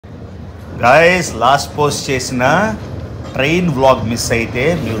Guys last post చేసిన train vlog miss అయితే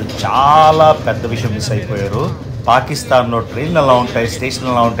మీరు చాలా పెద్ద విషయం మిస్ అయిపోయారు. పాకిస్తాన్లో ట్రైన్లు ఎలా ఉంటాయి, స్టేషన్లు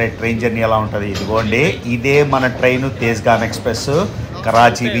ఎలా ఉంటాయి, ట్రైన్ జర్నీ ఎలా ఉంటుంది. ఇదిగోండి, ఇదే మన ట్రైన్ తేజ్గాన్ ఎక్స్ప్రెస్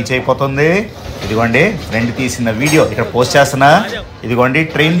కరాచీ రీచ్ అయిపోతుంది. ఇదిగోండి ఫ్రెండ్ తీసిన వీడియో ఇక్కడ పోస్ట్ చేస్తున్నా. ఇదిగోండి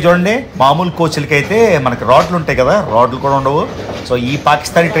ట్రైన్ చూడండి. మామూలు కోచ్లకి అయితే మనకి రాడ్లు ఉంటాయి కదా, రాడ్లు కూడా ఉండవు. సో ఈ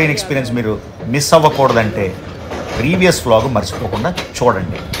పాకిస్తానీ ట్రైన్ ఎక్స్పీరియన్స్ మీరు మిస్ అవ్వకూడదంటే ప్రీవియస్ వ్లాగ్ మర్చిపోకుండా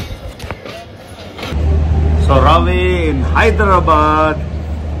చూడండి. So Ravi in Hyderabad,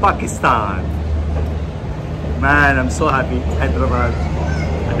 Pakistan. Man, I'm so happy. Hyderabad,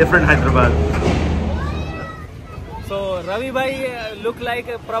 a different Hyderabad. So Ravi bhai look like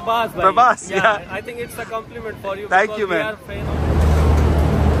Prabhas bhai. Prabhas, yeah. I think it's a compliment for you. Thank you, man.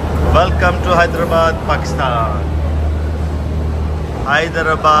 Welcome to Hyderabad, Pakistan.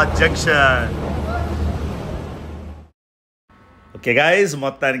 Hyderabad Junction. Okay guys,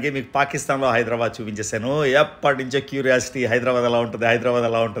 మొత్తానికి మీకు పాకిస్తాన్లో హైదరాబాద్ చూపించేశాను. ఎప్పటి నుంచో curiosity Hyderabad ఎలా ఉంటుంది, హైదరాబాద్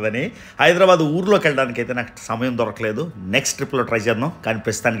ఎలా ఉంటుందని. హైదరాబాద్ ఊర్లోకి వెళ్ళడానికి అయితే నాకు సమయం దొరకలేదు. నెక్స్ట్ ట్రిప్లో ట్రై చేద్దాం. కానీ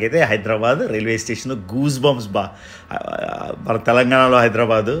ప్రస్తుతానికి అయితే Hyderabad railway station goose bumps మన తెలంగాణలో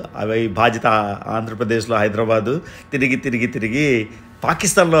హైదరాబాదు, అవి బాధ్యత ఆంధ్రప్రదేశ్లో హైదరాబాదు, తిరిగి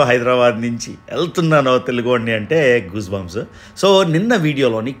పాకిస్తాన్లో హైదరాబాద్ నుంచి వెళ్తున్నాను తెలుగుని అంటే గూస్ బంప్స్. సో నిన్న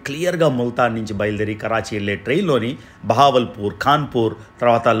వీడియోలోని క్లియర్గా ముల్తాన్ నుంచి బయలుదేరి కరాచీ వెళ్ళే ట్రైన్లోని బహావల్పూర్, కాన్పూర్,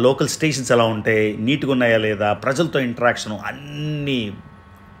 తర్వాత లోకల్ స్టేషన్స్ ఎలా ఉంటాయి, నీట్గా ఉన్నాయా లేదా, ప్రజలతో ఇంటరాక్షను అన్నీ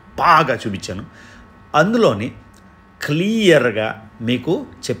బాగా చూపించాను. అందులోని క్లియర్గా మీకు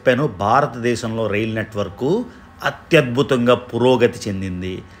చెప్పాను, భారతదేశంలో రైల్ నెట్వర్కు అత్యద్భుతంగా పురోగతి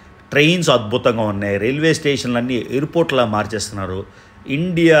చెందింది. ట్రైన్స్ అద్భుతంగా ఉన్నాయి, railway స్టేషన్లన్నీ ఎయిర్పోర్ట్లా మార్చేస్తున్నారు.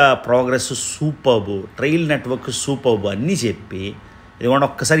 India progress superb, train network superb అన్నీ చెప్పి, ఇదిగోండి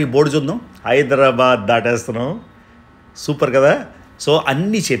ఒక్కసారి ఈ బోర్డు చూద్దాం. హైదరాబాద్ దాటేస్తున్నాం, సూపర్ కదా. సో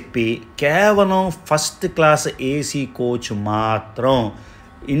అన్నీ చెప్పి కేవలం ఫస్ట్ క్లాస్ ఏసీ కోచ్ మాత్రం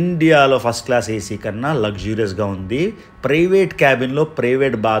ఇండియాలో ఫస్ట్ క్లాస్ ఏసీ కన్నా లగ్జూరియస్గా ఉంది, ప్రైవేట్ క్యాబిన్లో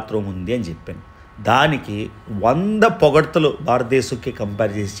ప్రైవేట్ బాత్రూమ్ ఉంది అని చెప్పాను. దానికి 100 పొగడ్తలు భారతదేశంకి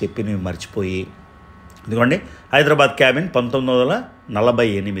కంపేర్ చేసి చెప్పి మేము మర్చిపోయి, ఎందుకంటే హైదరాబాద్ క్యాబిన్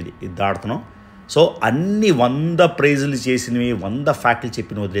 1948 ఇది దాడుతున్నాం. సో అన్ని 100 ప్రైజులు చేసినవి, 100 ఫ్యాక్టులు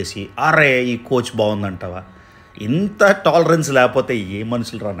చెప్పిన వదిలేసి అరే ఈ కోచ్ బాగుందంటావా? ఇంత టాలరెన్స్ లేకపోతే ఏ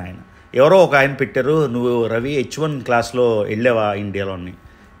మనుషులు రా నాయన. ఎవరో ఒక ఆయన పెట్టారు, నువ్వు రవి H1 క్లాస్లో వెళ్ళావా ఇండియాలోని?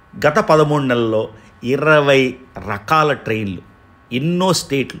 గత 13 నెలల్లో 20 రకాల ట్రైన్లు, ఎన్నో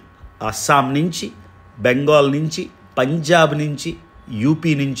స్టేట్లు, అస్సాం నుంచి, బెంగాల్ నుంచి, పంజాబ్ నుంచి,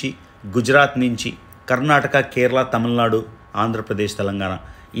 యూపీ నుంచి, గుజరాత్ నుంచి, కర్ణాటక, కేరళ, తమిళనాడు, ఆంధ్రప్రదేశ్, తెలంగాణ,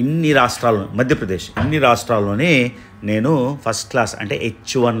 ఇన్ని రాష్ట్రాల్లో, మధ్యప్రదేశ్, ఇన్ని రాష్ట్రాల్లోనే నేను ఫస్ట్ క్లాస్ అంటే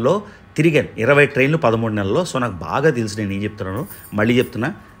H1లో తిరిగాను. 20 ట్రైన్లు 13 నెలల్లో. సో నాకు బాగా తెలుసు నేను ఏం చెప్తున్నాను. మళ్ళీ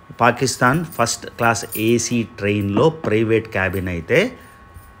చెప్తున్నా, పాకిస్తాన్ ఫస్ట్ క్లాస్ ఏసీ ట్రైన్లో ప్రైవేట్ క్యాబిన్ అయితే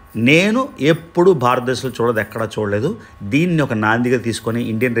నేను ఎప్పుడు భారతదేశంలో ఎక్కడా చూడలేదు. దీన్ని ఒక నాందిగా తీసుకొని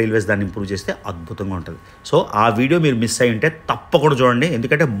ఇండియన్ రైల్వేస్ దాన్ని ఇంప్రూవ్ చేస్తే అద్భుతంగా ఉంటుంది. సో ఆ వీడియో మీరు మిస్ అయి ఉంటే తప్పకుండా చూడండి,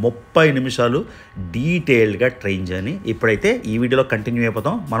 ఎందుకంటే 30 నిమిషాలు డీటెయిల్డ్గా ట్రైన్ జర్నీ. ఇప్పుడైతే ఈ వీడియోలో కంటిన్యూ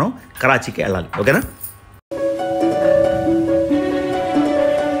అయిపోతాం, మనం కరాచీకి వెళ్ళాలి. ఓకేనా?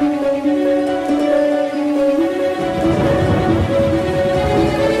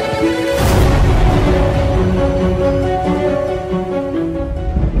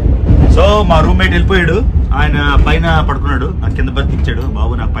 సో మా రూమ్మేట్ వెళ్ళిపోయాడు, ఆయన పైన పడుకున్నాడు, నాకు కింద బర్త్ ఇచ్చాడు.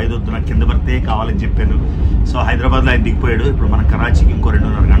 బాబు నాకు పైన వద్దు, నాకు కింద బర్తే కావాలని చెప్పాను. సో హైదరాబాద్లో ఆయన దిగిపోయాడు. ఇప్పుడు మన కరాచీకి ఇంకో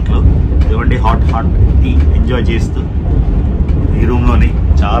 2.5 గంటలు. ఇవ్వండి హాట్ టీ ఎంజాయ్ చేస్తూ ఈ రూమ్లోని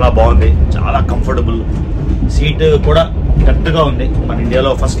చాలా బాగుంది, చాలా కంఫర్టబుల్. సీట్ కూడా కరెక్ట్గా ఉంది. మన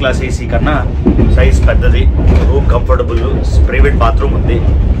ఇండియాలో ఫస్ట్ క్లాస్ ఏసీ కన్నా సైజ్ పెద్దది, రూమ్ కంఫర్టబుల్, ప్రైవేట్ బాత్రూమ్ ఉంది.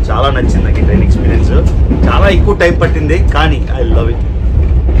 చాలా నచ్చింది నాకు ఈ ట్రైన్ ఎక్స్పీరియన్స్. చాలా ఎక్కువ టైం పట్టింది, కానీ ఐ లవ్ ఇట్.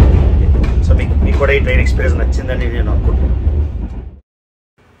 సో మీకు కూడా ఈ ట్రైన్ ఎక్స్పీరియన్స్ నచ్చిందని నేను అనుకుంటున్నాను.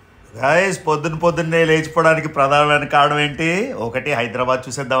 గైస్, పొద్దున్నే లేచిపోవడానికి ప్రధానమైన కారణం ఏంటి? ఒకటి హైదరాబాద్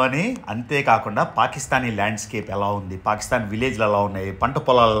చూసేద్దామని, అంతేకాకుండా పాకిస్తానీ ల్యాండ్స్కేప్ ఎలా ఉంది, పాకిస్తాన్ విలేజ్లు ఎలా ఉన్నాయి, పంట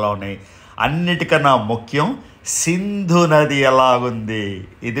పొలాలు ఎలా ఉన్నాయి, అన్నిటికన్నా ముఖ్యం సింధు నది ఎలాగుంది.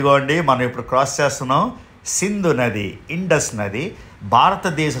 ఇదిగోండి మనం ఇప్పుడు క్రాస్ చేస్తున్నాం సింధు నది, ఇండస్ నది.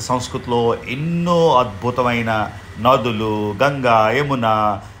 భారతదేశ సంస్కృతిలో ఎన్నో అద్భుతమైన నదులు, గంగా, యమున,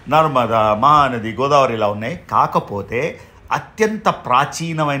 నర్మదా, మహానది, గోదావరి ఇలా ఉన్నాయి. కాకపోతే అత్యంత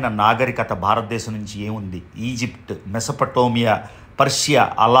ప్రాచీనమైన నాగరికత భారతదేశం నుంచి ఏముంది? ఈజిప్ట్, మెసపటోమియా, పర్షియా,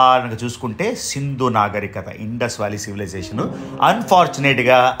 అలా చూసుకుంటే సింధు నాగరికత, ఇండస్ వ్యాలీ సివిలైజేషను.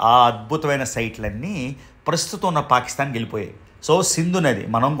 అన్ఫార్చునేట్గా ఆ అద్భుతమైన సైట్లన్నీ ప్రస్తుతం ఉన్న పాకిస్తాన్కి వెళ్ళిపోయాయి. సో సింధు నది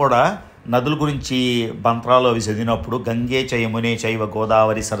మనం కూడా నదుల గురించి మంత్రాలు అవి చదివినప్పుడు గంగే చయమునే చైవ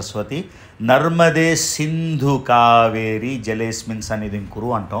గోదావరి సరస్వతి నర్మదే సింధు కావేరి జలేస్మిన్ సన్నిధిం కురు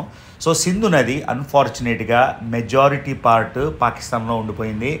అంటాం. సో సింధు నది అన్ఫార్చునేట్గా మెజారిటీ పార్ట్ పాకిస్తాన్లో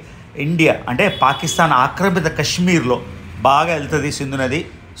ఉండిపోయింది. ఇండియా అంటే పాకిస్తాన్ ఆక్రమిత కశ్మీర్లో బాగా వెళ్తుంది సింధు నది.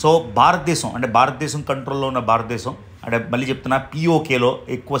 సో భారతదేశం అంటే భారతదేశం కంట్రోల్లో ఉన్న భారతదేశం అంటే మళ్ళీ చెప్తున్నా పిఓకేలో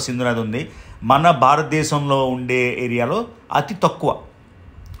ఎక్కువ సింధు నది ఉంది. మన భారతదేశంలో ఉండే ఏరియాలో అతి తక్కువ,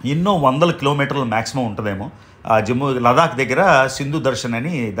 ఎన్నో వందల కిలోమీటర్లు మ్యాక్సిమం ఉంటుందేమో. జమ్మూ లదాఖ్ దగ్గర సింధు దర్శన్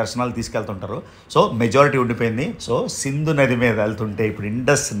అని దర్శనాలు తీసుకెళ్తుంటారు. సో మెజారిటీ ఉండిపోయింది. సో సింధు నది మీద వెళ్తుంటే ఇప్పుడు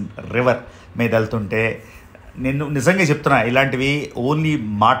ఇండస్ రివర్ మీద వెళ్తుంటే నేను నిజంగా చెప్తున్నా, ఇలాంటివి ఓన్లీ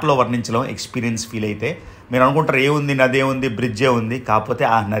మాటలో వర్ణించడం, ఎక్స్పీరియన్స్ ఫీల్ అయితే మీరు అనుకుంటారు ఏముంది నది ఏముంది బ్రిడ్జే ఉంది, కాకపోతే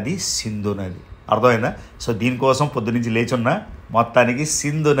ఆ నది సింధు నది. అర్థమైందా? సో దీనికోసం పొద్దునుంచి లేచున్న మొత్తానికి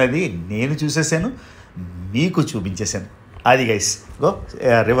సింధు నది నేను చూసేసాను, మీకు చూపించేశాను. అది గైస్ గో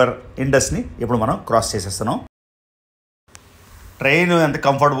రివర్ ఇండస్ని ఇప్పుడు మనం క్రాస్ చేసేస్తున్నాం. ట్రైన్ ఎంత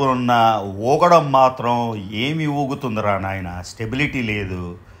కంఫర్టబుల్ ఉన్నా ఊగడం మాత్రం ఏమి ఊగుతుందిరా నాయన, స్టెబిలిటీ లేదు.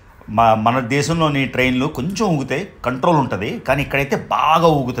 మన దేశంలోని ట్రైన్లు కొంచెం ఊగుతాయి, కంట్రోల్ ఉంటుంది, కానీ ఇక్కడైతే బాగా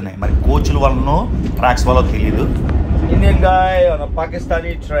ఊగుతున్నాయి. మరి కోచ్ల వల్లనో ట్రాక్స్ వల్ల తెలియదు. Indian guy on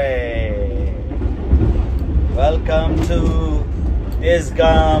Pakistani train, welcome to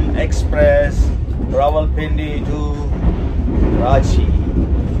దేశగామ్ express Rawalpindi to Karachi.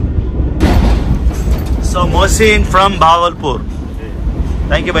 So Mohsin from Bahawalpur.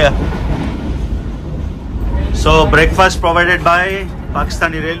 Thank you bhaiya. So breakfast provided by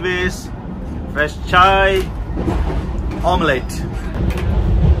Pakistani Railways, fresh chai, omelette.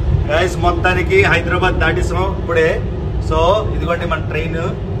 Guys మొత్తానికి హైదరాబాద్ దాటిస్తున్నాం ఇప్పుడే. సో ఇదిగోండి మన ట్రైన్.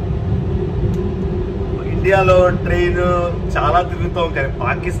 ఇండియాలో ట్రైన్ చాలా తిరుగుతాం, కానీ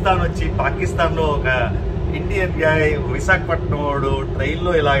పాకిస్తాన్ వచ్చి పాకిస్తాన్లో ఒక ఇండియన్ గాయ్ విశాఖపట్నం వాడు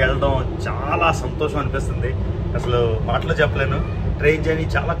ట్రైన్లో ఇలా వెళ్ళడం చాలా సంతోషం అనిపిస్తుంది. అసలు మాటలో చెప్పలేను. ట్రైన్ జర్నీ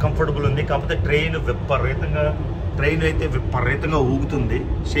చాలా కంఫర్టబుల్ ఉంది, కాకపోతే ట్రైన్ అయితే విపరీతంగా ఊగుతుంది,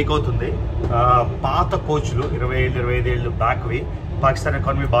 షేక్ అవుతుంది. పాత కోచ్లు 20-25 ఏళ్ళు బ్యాక్వి. పాకిస్తాన్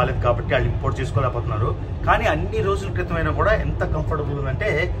ఎకానమీ బాగాలేదు కాబట్టి వాళ్ళు ఇంపోర్ట్ చేసుకోలేకపోతున్నారు. కానీ అన్ని రోజుల క్రితమైనా కూడా ఎంత కంఫర్టబుల్ ఉందంటే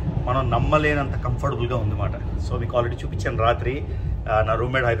మనం నమ్మలేనంత కంఫర్టబుల్గా ఉందన్నమాట. సో మీకు ఆల్రెడీ చూపించాను రాత్రి. నా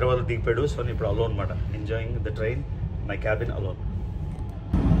రూమ్మేట్ హైదరాబాద్లో దిగిపోయాడు. సో నేను ఇప్పుడు అలోన్ అనమాట, enjoying the train, my cabin alone.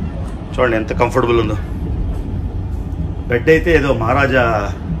 చూడండి ఎంత కంఫర్టబుల్ ఉందో. బెడ్ అయితే ఏదో మహారాజా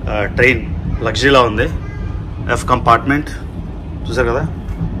ట్రైన్ లగ్జరీలా ఉంది. ఎఫ్ కంపార్ట్మెంట్ చూసారు కదా,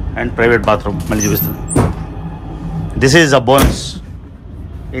 అండ్ ప్రైవేట్ బాత్రూమ్ మళ్ళీ చూపిస్తుంది. This is a bonus.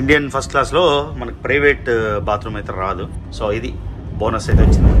 Indian first క్లాస్లో మనకు ప్రైవేట్ బాత్రూమ్ అయితే రాదు. సో ఇది బోనస్ అయితే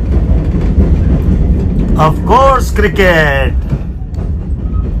వచ్చింది. Of course cricket.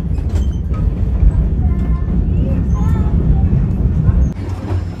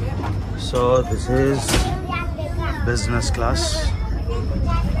 So this is business class.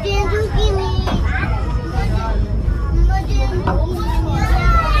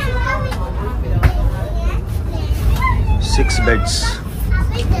 6 beds.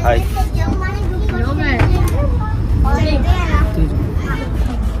 Hi.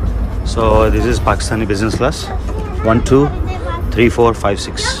 So this is Pakistani business class. 1, 2, 3, 4, 5,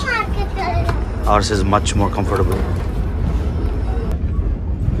 6. Ours is much more comfortable.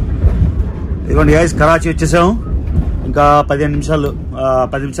 ఇదిగోండి guys, Karachi వచ్చేసాం. ఇంకా 10 నిమిషాలు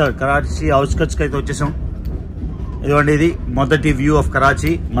కరాచీ అవుట్స్కట్స్కి అయితే వచ్చేసాం. ఇదిగోండి ఇది మొదటి వ్యూ ఆఫ్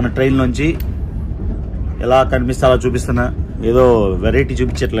కరాచీ మన ట్రైన్ నుంచి. ఎలా కనిపిస్తే అలా చూపిస్తున్నా, ఏదో వెరైటీ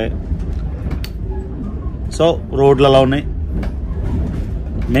చూపించట్లే. సో రోడ్లు అలా ఉన్నాయి.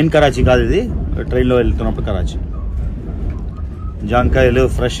 మెయిన్ కరాచీ కాదు ఇది, ట్రైన్లో వెళ్తున్నప్పుడు కరాచీ. జాంకాయలు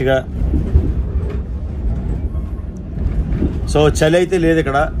ఫ్రెష్గా. సో చలి అయితే లేదు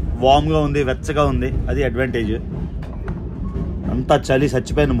ఇక్కడ, వామ్గా ఉంది, వెచ్చగా ఉంది, అది అడ్వాంటేజ్. అంతా చలి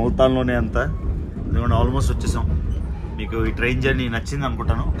చచ్చిపోయిన మౌతాన్లోనే అంతా. ఎందుకంటే ఆల్మోస్ట్ వచ్చేసాం. మీకు ఈ ట్రైన్ జర్నీ నచ్చింది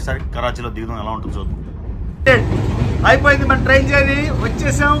అనుకుంటాను. ఒకసారి కరాచీలో దిగుదాం, ఎలా ఉంటుంది చూద్దాం. అయిపోయింది మన ట్రైన్ జర్నీ,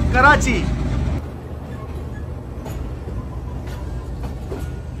 వచ్చేసాం Karachi.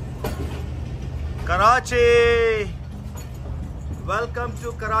 Karachi, welcome to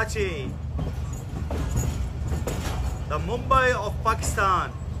Karachi, the Mumbai of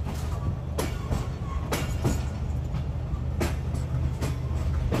Pakistan.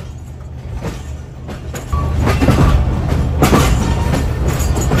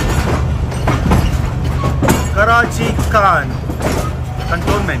 Karachi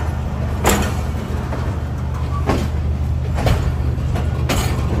cantonment.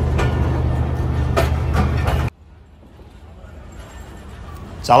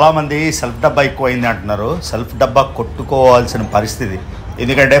 చాలామంది సెల్ఫ్ డబ్బా ఎక్కువైంది అంటున్నారు. సెల్ఫ్ డబ్బా కొట్టుకోవాల్సిన పరిస్థితి.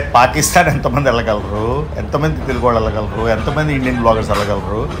 ఎందుకంటే పాకిస్తాన్ ఎంతమంది వెళ్ళగలరు, ఎంతమంది తెలుగు వాళ్ళు వెళ్ళగలరు, ఎంతమంది ఇండియన్ బ్లాగర్స్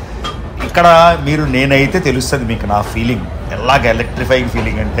వెళ్ళగలరు. ఇక్కడ మీరు నేనైతే తెలుస్తుంది మీకు నా ఫీలింగ్ ఎలాగ ఎలక్ట్రిఫైయింగ్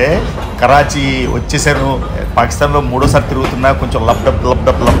ఫీలింగ్ అంటే కరాచీ వచ్చేసాను. పాకిస్తాన్లో 3వ సారి తిరుగుతున్నా, కొంచెం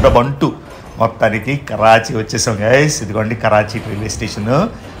లబ్డబ్ అంటూ మొత్తానికి కరాచీ వచ్చేసాం గైస్. ఇదిగోండి కరాచీ రైల్వే స్టేషన్.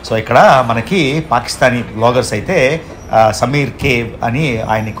 సో ఇక్కడ మనకి పాకిస్తానీ బ్లాగర్స్ అయితే సమీర్ కేవ్ అని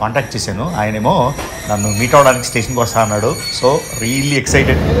ఆయన్ని కాంటాక్ట్ చేశాను. ఆయనేమో నన్ను మీట్ అవ్వడానికి స్టేషన్కి వస్తా అన్నాడు. So really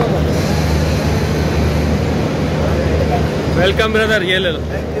excited. Welcome brother, ye le lo.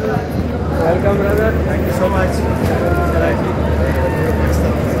 Welcome brother, thank you so much.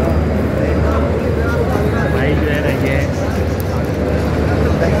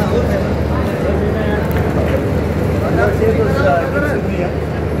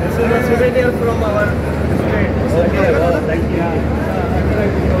 This is a souvenir from our student. Okay, well, thank you.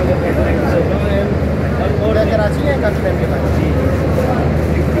 Karachi and Pakistani Biryani.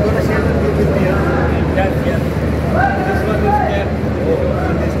 You want to share the group with me? Yeah. This one is there. Oh,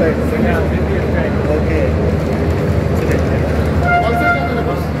 this side. Yeah, this side. Okay. Also,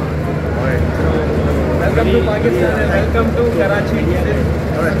 alright. Welcome to Pakistan and welcome to Karachi.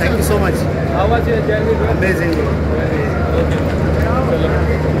 Alright, thank you so much. How was your journey? Amazing. Okay.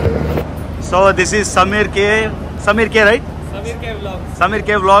 So this is Samir K, right? Samir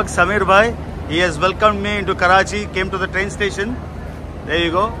K vlogs. Samir bhai, he has welcomed me into Karachi, came to the train station. There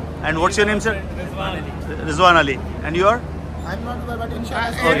you go. And what's your name, sir? Rizwan Ali. And you are? I'm not sure, but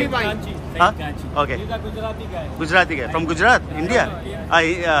inshallah. Karachi. Huh? Okay. He's a Gujarati guy. From Gujarat, India?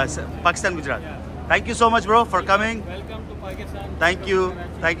 Pakistan, Gujarat. Thank you so much, bro, for coming. Welcome to Pakistan.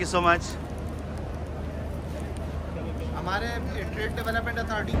 Thank you so much. हमारे trade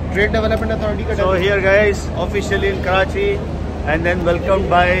development authority का So here guys, officially in Karachi, and then welcomed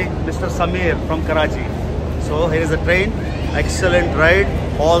by Mr. Samir from Karachi. So here is the train, excellent ride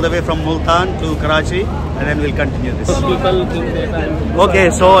all the way from Multan to Karachi, and then we'll continue this. people think that I'm Okay,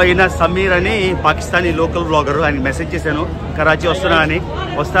 so ina Samir ani Pakistani local vlogger, and message chesanu Karachi ostana ani.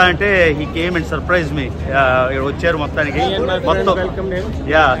 Osta ante he came and surprised me. Vacharu mottaniki. me and my friend welcomed him.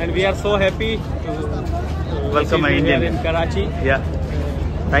 Yeah. And we are so happy to Welcome my receive him Indian. here in Karachi. Yeah.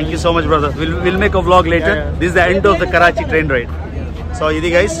 Thank you so much, brother. We'll make a vlog later. Yeah. This is the end of the Karachi train ride. So, ఇది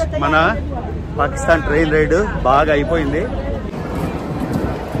guys, మన Pakistan train ride బాగా అయిపోయింది.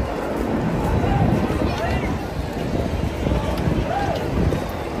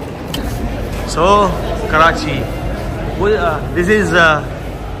 So, Karachi. This is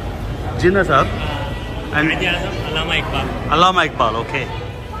Jinnah sir. And Allama Iqbal. Okay.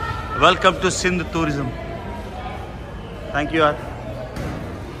 Welcome to Sindh Tourism. Thank you.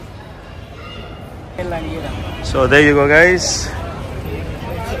 So there you go guys.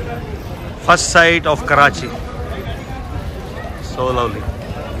 First sight of Karachi. So lovely.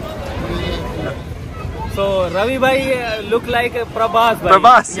 So Ravi bhai look like Prabhas bhai.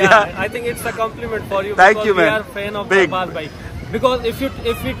 Prabhas, yeah. I think it's a compliment for you. Thank you, man. We are fan of Big. Prabhas bhai. Because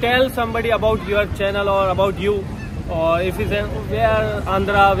if we tell somebody about your channel or about you, or if you say where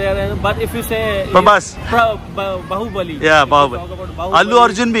Andhra, but if you say Prabhas. Bahubali. Yeah, Bahubali. Bahubali. Allu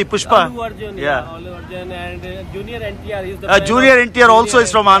Arjun bhi, Pushpa. Allu Arjun, Yeah. Allu Arjun and Junior NTR is the Junior NTR also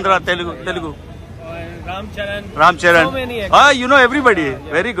is from Andhra, Telugu. Ram Charan. So many actors. You know everybody.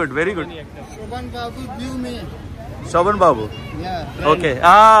 Yeah. Very good, very good. Many actors. Shoban Babu view me. Shoban Babu. Yeah.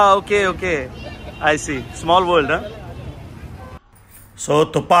 Okay. Okay. I see. Small world, huh? So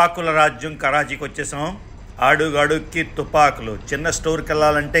తుపాకుల రాజ్యం కరాచీకి వచ్చేసాం. అడుగడుక్కి తుపాకులు. చిన్న స్టోర్కి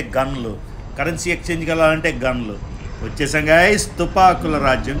వెళ్ళాలంటే గన్లు, currency ఎక్స్చేంజ్కి వెళ్ళాలంటే గన్లు. వచ్చేసాం guys, తుపాకుల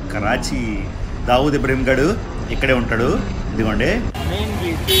రాజ్యం కరాచీ. దావుద్ ఇబ్రహీం గడు ఇక్కడే ఉంటాడు. ఇదిగోండి.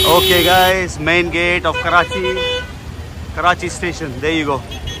 Okay guys, main gate of Karachi station. They you go.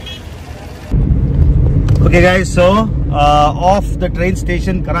 Okay guys, so off the train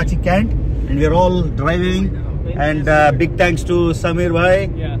station Karachi Cant, and we are all driving, and big thanks to Samir bhai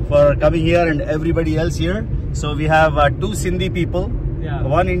for coming here and everybody else here. So we have 2 Sindhi people,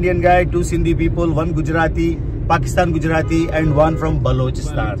 1 Indian guy, 2 Sindhi people, 1 Gujarati, Pakistan Gujarati, and 1 from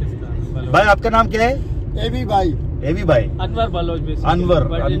Balochistan. Bhai, aapka naam kya hai? AB bhai. AB bhai. Anwar Baloch basically. Anwar.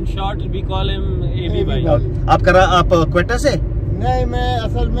 But in short we call him AB bhai. आप क्वेटा से? नहीं, मैं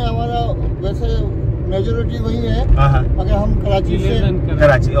असल में हमारा वैसे majority वही है, हाँ. मगर हम कराची से।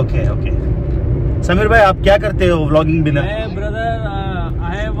 कराची. ओके. समीर भाई, आप क्या करते हो व्लॉगिंग बिना? Brother,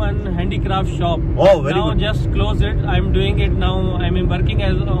 I have one handicraft shop. Oh, very now good. Just close it. I'm doing it now. I'm working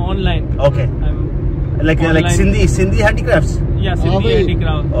as online. Okay. like Sindhi handicrafts. Yeah, Sindhi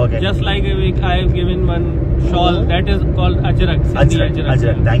handicraft. Okay. Just like I have given one shawl that is called Ajrak. Sindhi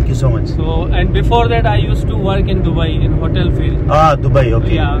Ajrak. Thank you so much. So, and before that I used to work in Dubai in hotel field. Dubai,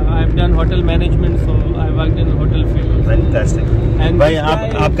 okay. Yeah, I've done hotel management, so I worked in hotel field. Fantastic. And भाई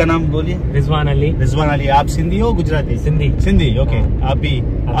आपका नाम बोलिए. रिजवान अली. रिजवान अली. आप सिंधी हो Gujarati? Sindhi, okay. आप भी.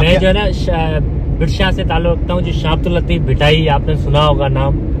 मैं जो है ना बिरशा से ताल्लुक रखता हूँ. जो शाब्दुल लतीफ भिटाई आपने सुना होगा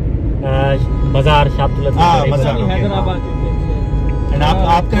नाम. मजार शाब्दुल लतीफ. मजार. हैदराबाद. And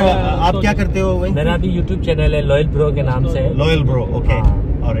आप क्या करते हो भाई? मेरा भी YouTube चैनल है लॉयल ब्रो के नाम से. Loyal bro, okay.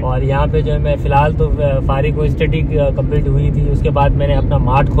 और यहाँ पे जो है मैं फिलहाल तो फारिग को स्टडी कंप्लीट हुई थी. उसके बाद मैंने अपना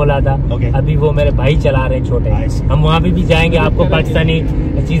मार्ट खोला था. अभी वो मेरे भाई चला रहे हैं छोटे. हम वहाँ पे भी जाएंगे. आपको पाकिस्तानी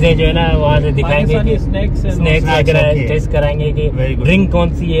चीजें जो है ना वहाँ से दिखाएंगे कि स्नैक्स वगैरह टेस्ट कराएंगे कि ड्रिंक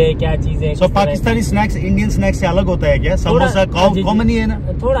कौन सी है, क्या चीजें. सो पाकिस्तानी स्नैक्स इंडियन स्नैक्स से अलग होता है क्या? समोसा कॉमन ही है ना?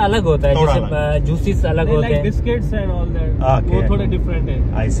 थोड़ा अलग होता है. जैसे जूसेस अलग होते हैं. बिस्किट्स एंड ऑल दैट वो थोड़े डिफरेंट है.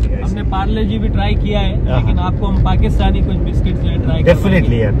 हमने पार्ले जी भी ट्राई किया है, लेकिन आपको हम पाकिस्तानी कुछ biscuits try definitely.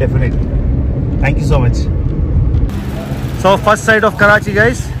 Yeah, definitely. Thank you so much. So first sight of Karachi,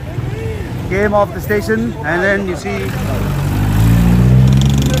 guys. Came off the station and then you see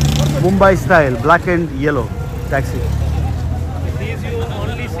Mumbai style black and yellow taxi. These you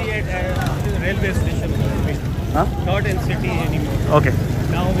only see at railway station. Huh? Not in city anymore. Okay.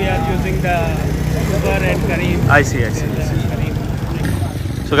 Now we are using the Uber and Kareem. I see.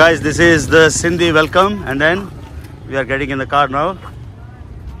 So guys, this is the Sindhi welcome and then we are getting in the car now.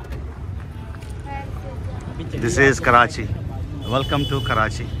 This is Karachi. Welcome to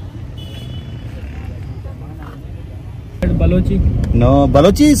Karachi. Balochi? No,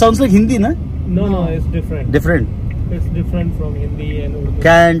 Balochi sounds like Hindi, na? No, it's different. Different? It's different from Hindi and Urdu.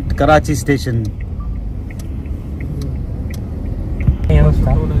 Kant, Karachi station.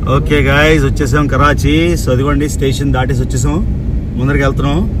 Okay guys, వచ్చేసాం Karachi. So అదిగోండి station దాటేసి వచ్చేసాం. ముందరికి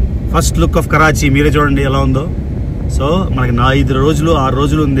వెళ్తున్నాం. First look of Karachi మీరే చూడండి ఎలా ఉందో. సో మనకి 5 రోజులు 6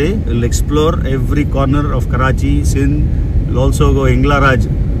 రోజులు ఉంది. Will explore every corner of Karachi. Sindh will also go హింగ్లారాజ్.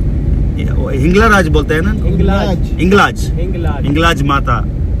 హింగ్లారాజ్ बोलते हैं ना? हिंगलाज माता.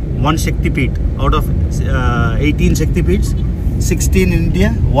 1 शक्तिपीठ out of 18 शक्तिपीठ. 16 in India,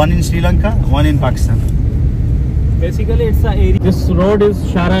 1 in Sri Lanka, 1 in Pakistan. Basically it's a area. This road is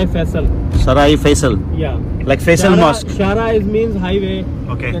Sharai Faisal. Sarai Faisal. Yeah. Like Faisal Mosque. Shara means highway.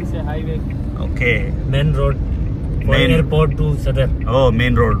 Okay. You can say highway. Okay. Main road. Main airport to Sadr. Oh,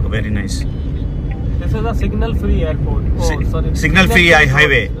 main road. Very nice. This is a signal free airport. Sorry. Signal free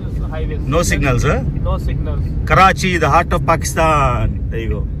highway. Highway. No signals, huh? No signals. Karachi, the heart of Pakistan. There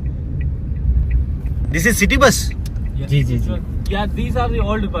you go. This is city bus. Ji. Yeah, these are the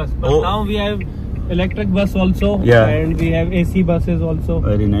old bus. But now we have electric bus also. Yeah. And we have AC buses also.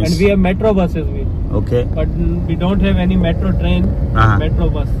 Very nice. And we have metro buses. Okay. But we don't have any metro train. Metro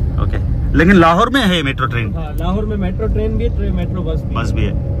bus. Okay. लेकिन लाहौर में है metro train. हाँ, लाहौर में metro train भी है, metro bus भी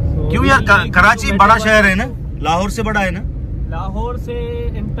है. क्यों यार? कराची बड़ा शहर है ना? लाहौर से बड़ा है ना? लाहौर से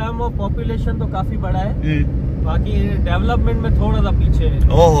इन टर्म ऑफ पॉपुलेशन तो काफी बड़ा है. बाकी डेवलपमेंट में थोड़ा सा पीछे है.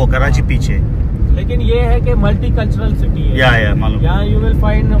 ओहो, कराची पीछे. लेकिन ये है कि मल्टी कल्चरल सिटी है. या मालूम. यहाँ you will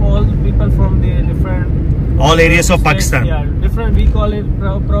find all people from the different all areas of Pakistan. Different we call it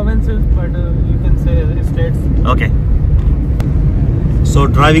provinces but you can say states. Okay. So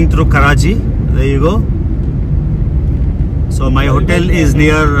driving through Karachi, there you go. So my hotel is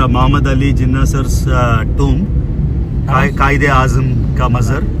near Muhammad Ali Jinnah sir's tomb, Qaid-e-Azam ka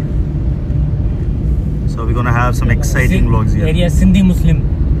mazar. So we're gonna have some exciting vlogs here. Area Sindhi Muslim.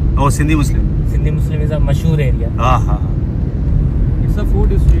 Oh, Sindhi Muslim. Sindhi Muslim is a mashhoor area. It's a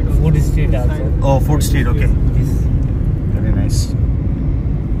food street. Food street also. Oh, food street. Okay. Yes. Very nice.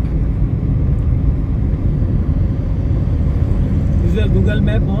 Is there Google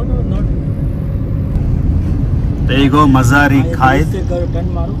Map on or not? There you go, Mazari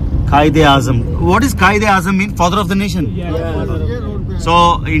Qaid-e-Azam. What does Qaid-e-Azam mean? Father of the nation. So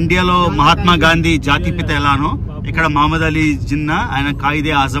ఇండియాలో మహాత్మా గాంధీ జాతి పిత ఎలానో ఇక్కడ మహమ్మద్ అలీ జిన్నా ఆయన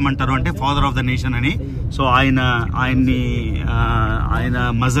Qaid-e-Azam అంటారు, అంటే father of the nation అని. So ఆయన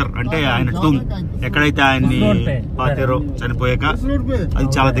మజర్ అంటే ఆయన టూమ్ ఎక్కడైతే ఆయన్ని పాతారో చనిపోయాక అది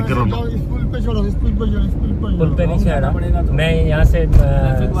చాలా దగ్గర ఉంది.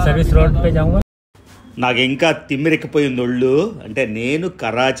 నాకు ఇంకా తిమ్మిరెక్కిపోయింది ఒళ్ళు. అంటే నేను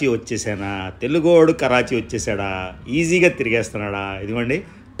కరాచీ వచ్చేసానా, తెలుగోడు కరాచీ వచ్చేసాడా, ఈజీగా తిరిగేస్తున్నాడా? ఇదిగోండి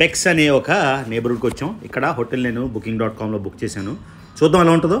పెక్స్ అనే ఒక నేబర్హుడ్కి వచ్చాం. ఇక్కడ హోటల్ నేను booking.comలో బుక్ చేశాను. చూద్దాం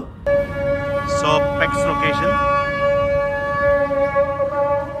ఎలా ఉంటుందో. So పెక్స్ location.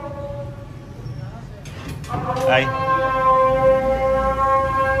 హాయ్.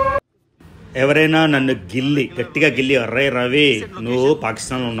 ఎవరైనా నన్ను గట్టిగా గిల్లి అర్రే రవి నువ్వు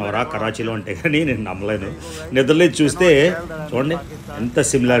పాకిస్తాన్లో ఉన్నవరా కరాచీలో అంటే కానీ నేను నమ్మలేను. నిద్రలేదు చూస్తే చూడండి ఎంత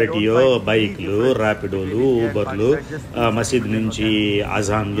సిమిలారిటీయో. బైక్లు, ర్యాపిడోలు, ఊబర్లు, మసీద్ నుంచి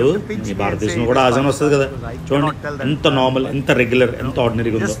అజాన్లు. ఈ భారతదేశంలో కూడా అజాన్ వస్తుంది కదా, చూడండి ఎంత నార్మల్, ఎంత రెగ్యులర్, ఎంత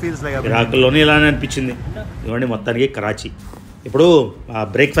ఆర్డినరీగా ఉందో. ఇరాక్లోనే ఇలానే అనిపించింది. ఇవ్వండి మొత్తానికి కరాచీ. ఇప్పుడు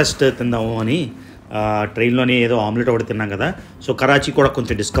బ్రేక్ఫాస్ట్ తిందాము అని ట్రైన్లోని ఏదో ఆమ్లెట్ ఒకటి తిన్నాం కదా. సో కరాచీ కూడా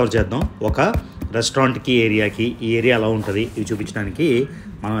కొంచెం డిస్కవర్ చేద్దాం. ఒక రెస్టారెంట్కి, ఏరియాకి, ఈ ఏరియా ఎలా ఉంటుంది ఇవి చూపించడానికి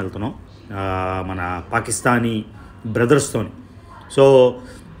మనం వెళ్తున్నాం మన పాకిస్తానీ బ్రదర్స్తోని. సో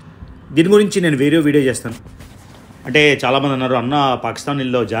దీని గురించి నేను వేరే వీడియో చేస్తాను. అంటే చాలామంది అన్నారు అన్న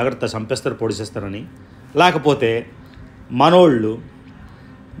పాకిస్తానీలో జాగ్రత్త చంపేస్తారు, పొడిసేస్తారని. లేకపోతే మనోళ్ళు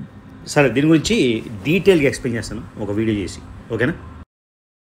సరే దీని గురించి డీటెయిల్గా ఎక్స్ప్లెయిన్ చేస్తాను ఒక వీడియో చేసి, ఓకేనా.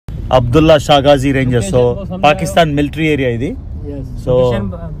 Abdullah షాగాజీ Rangers. So Pakistan military area ఇది. సో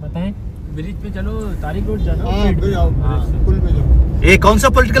ब्रिज पे चलो, तारिक रोड जाना। पुल पे जाओ। ये कौन सा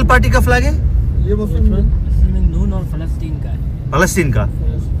पॉलिटिकल पार्टी का फ्लैग है? ये मुस्लिम नून और फलस्तीन का है। फलस्तीन का।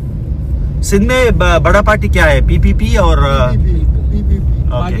 सिंध में बड़ा पार्टी क्या है? पीपीपी और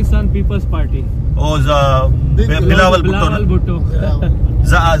पाकिस्तान पीपल्स पार्टी। बिलावल भुट्टो।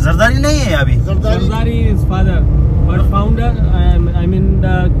 जरदारी नहीं है अभी? Zardari is father but founder I mean the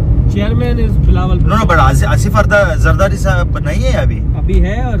chairman is Bilawal. No but Asif Zardari साहब नहीं है अभी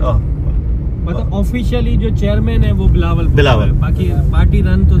है और मतलब ऑफिशियली जो चेयरमैन है वो बिलावल। बाकी पार्टी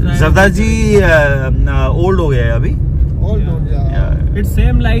रन तो जरदारी जी ओल्ड हो गया है अभी। It's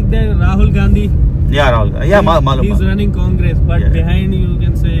same like the Rahul Gandhi. मालूम। He is running Congress but behind you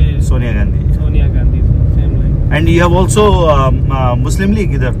can say Sonia Gandhi. Same like. And you have also Muslim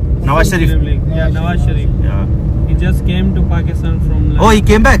League इधर, Nawaz Sharif. Nawaz Sharif. Yeah. He just came to Pakistan from. Oh, he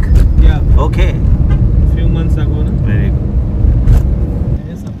came back. Yeah. Okay. Few months ago, na. Very good.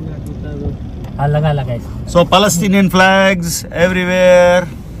 लगा So Palestinian flags everywhere.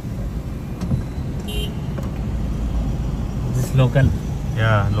 This local.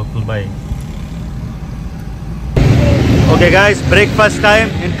 Yeah, local buy. Okay guys, breakfast time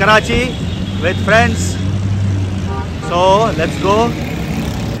in Karachi with friends. So let's go.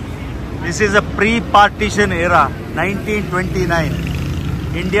 This is a pre-partition era, 1929.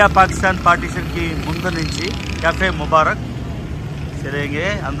 India Pakistan partition की मुंद नीचे cafe मुबारक चलेंगे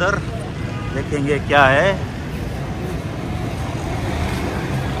अंदर, देखेंगे क्या है.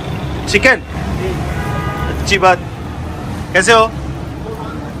 Chicken, अच्छी बात. कैसे हो?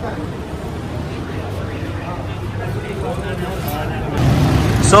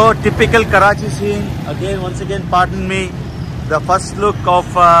 So typical Karachi scene again. Once again, pardon me, the first look of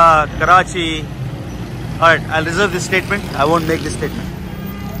Karachi. Alright, I'll reserve this statement. I won't make this statement.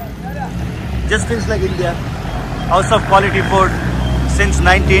 Just feels like India. House of quality food since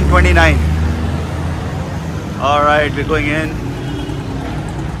 1929. Alright, we're going in.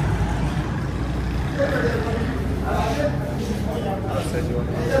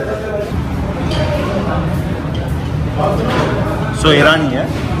 So Irani, yeah?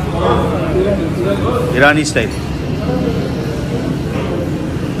 Irani style.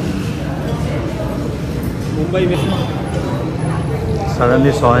 Mumbai में.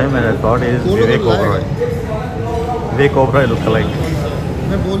 Suddenly saw him and I thought he is Vivek Oberoi. Vivek Oberoi look alike.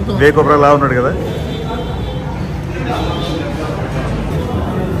 Vivek Oberoi la unnadu kada.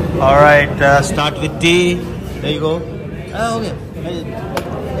 All right, start with tea. There you go. Okay.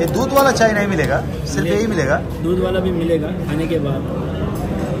 ये दूध वाला चाय नहीं मिलेगा, सिर्फ यही मिलेगा. दूध वाला भी मिलेगा खाने के बाद.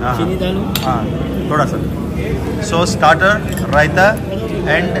 चीनी डालो. हाँ, थोड़ा सा. So starter, raita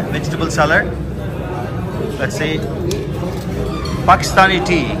and vegetable salad. Let's say Pakistani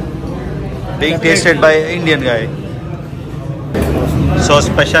tea being tasted by Indian guy. So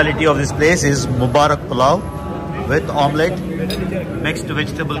speciality of this place is Mubarak Pulao with omelette, mixed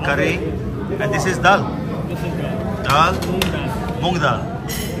vegetable curry, and this is dal. Dal, moong dal.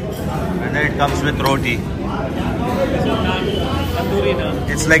 And then it comes with roti.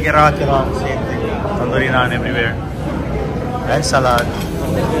 It's like Iraq, same thing. Tandoori naan everywhere. And salad.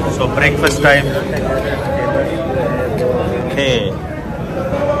 So breakfast time. Okay.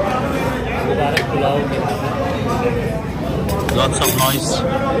 Lots of noise.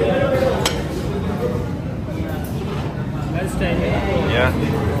 Yeah.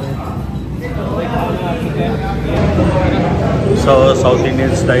 So South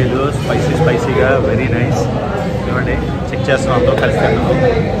Indian style, spicy ga, very nice. Check chestunnam kalstunnamu.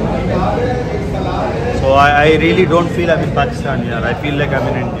 So I really don't feel I'm in Pakistan here. I feel like I'm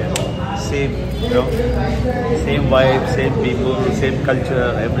in India. Same, same vibe, same people, same culture,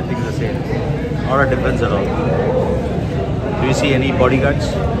 everything is the same. Not a difference at all. Do you see any bodyguards?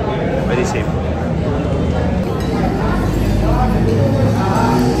 Very safe.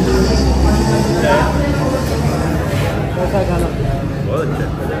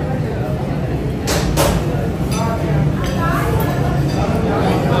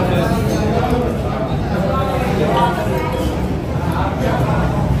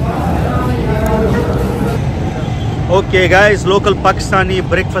 Okay guys, local Pakistani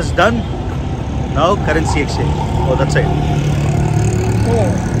breakfast done. Now currency exchange. Oh, that's it.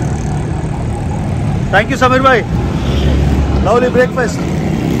 Thank you Samir bhai. Lovely breakfast.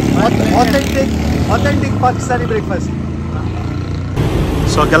 Authentic Pakistani breakfast.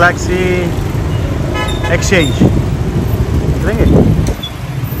 So Galaxy exchange.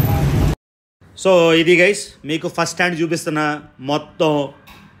 So ఇది guys మీకు first hand చూపిస్తున్న మొత్తం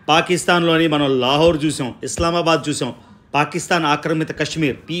పాకిస్తాన్లోని మనం లాహోర్ చూసాం, ఇస్లామాబాద్ చూసాం, పాకిస్తాన్ ఆక్రమిత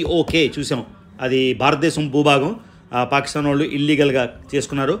Kashmir POK చూసాం. అది భారతదేశం భూభాగం, పాకిస్తాన్ వాళ్ళు ఇల్లీగల్గా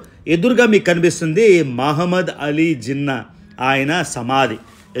చేసుకున్నారు. ఎదురుగా మీకు కనిపిస్తుంది మహమ్మద్ అలీ జిన్నా ఆయన సమాధి.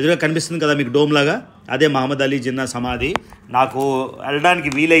 ఎదురుగా కనిపిస్తుంది కదా మీకు డోమ్ లాగా, అదే మహమ్మద్ అలీ జిన్నా సమాధి. నాకు వెళ్ళడానికి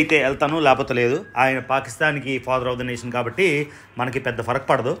వీలైతే వెళ్తాను, లేకపోతే లేదు. ఆయన పాకిస్తాన్కి ఫాదర్ ఆఫ్ ద నేషన్ కాబట్టి మనకి పెద్ద ఫరక్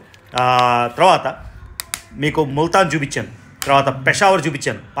పడదు. తర్వాత మీకు ముల్తాన్ చూపించాను, తర్వాత పెషావర్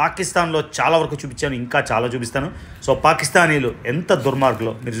చూపించాను, పాకిస్తాన్లో చాలా వరకు చూపించాను, ఇంకా చాలా చూపిస్తాను. సో పాకిస్తానీలు ఎంత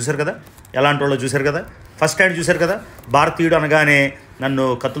దుర్మార్గులో మీరు చూశారు కదా, ఎలాంటి వాళ్ళు చూశారు కదా, ఫస్ట్ హ్యాండ్ చూశారు కదా. భారతీయుడు అనగానే నన్ను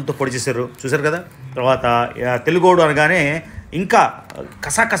కత్తులతో పొడి చేశారు చూశారు కదా. తర్వాత తెలుగోడు అనగానే ఇంకా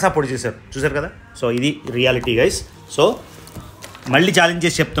కసా పొడి చేశారు చూశారు కదా. సో ఇది రియాలిటీ గైస్. సో మళ్ళీ ఛాలెంజ్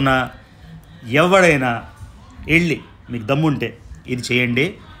చేసి చెప్తున్నా, ఎవడైనా వెళ్ళి మీకు దమ్ముంటే ఇది చేయండి.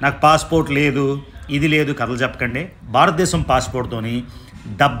 నాకు పాస్పోర్ట్ లేదు, ఇది లేదు కథలు చెప్పకండి. భారతదేశం పాస్పోర్ట్తోని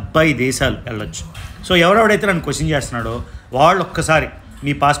 70 దేశాలు వెళ్ళొచ్చు. సో ఎవరెవడైతే నన్ను క్వశ్చన్ చేస్తున్నాడో వాళ్ళు ఒక్కసారి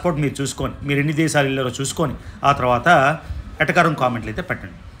మీ పాస్పోర్ట్ మీరు చూసుకొని, మీరు ఎన్ని దేశాలు వెళ్ళారో చూసుకొని ఆ తర్వాత ఎటకారం కామెంట్లు అయితే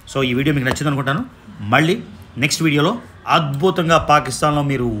పెట్టండి. సో ఈ వీడియో మీకు నచ్చింది అనుకుంటాను. మళ్ళీ నెక్స్ట్ వీడియోలో అద్భుతంగా పాకిస్తాన్లో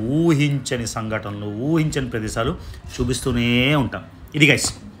మీరు ఊహించని సంఘటనలు, ఊహించని ప్రదేశాలు చూపిస్తూనే ఉంటాం. ఇది గైస్.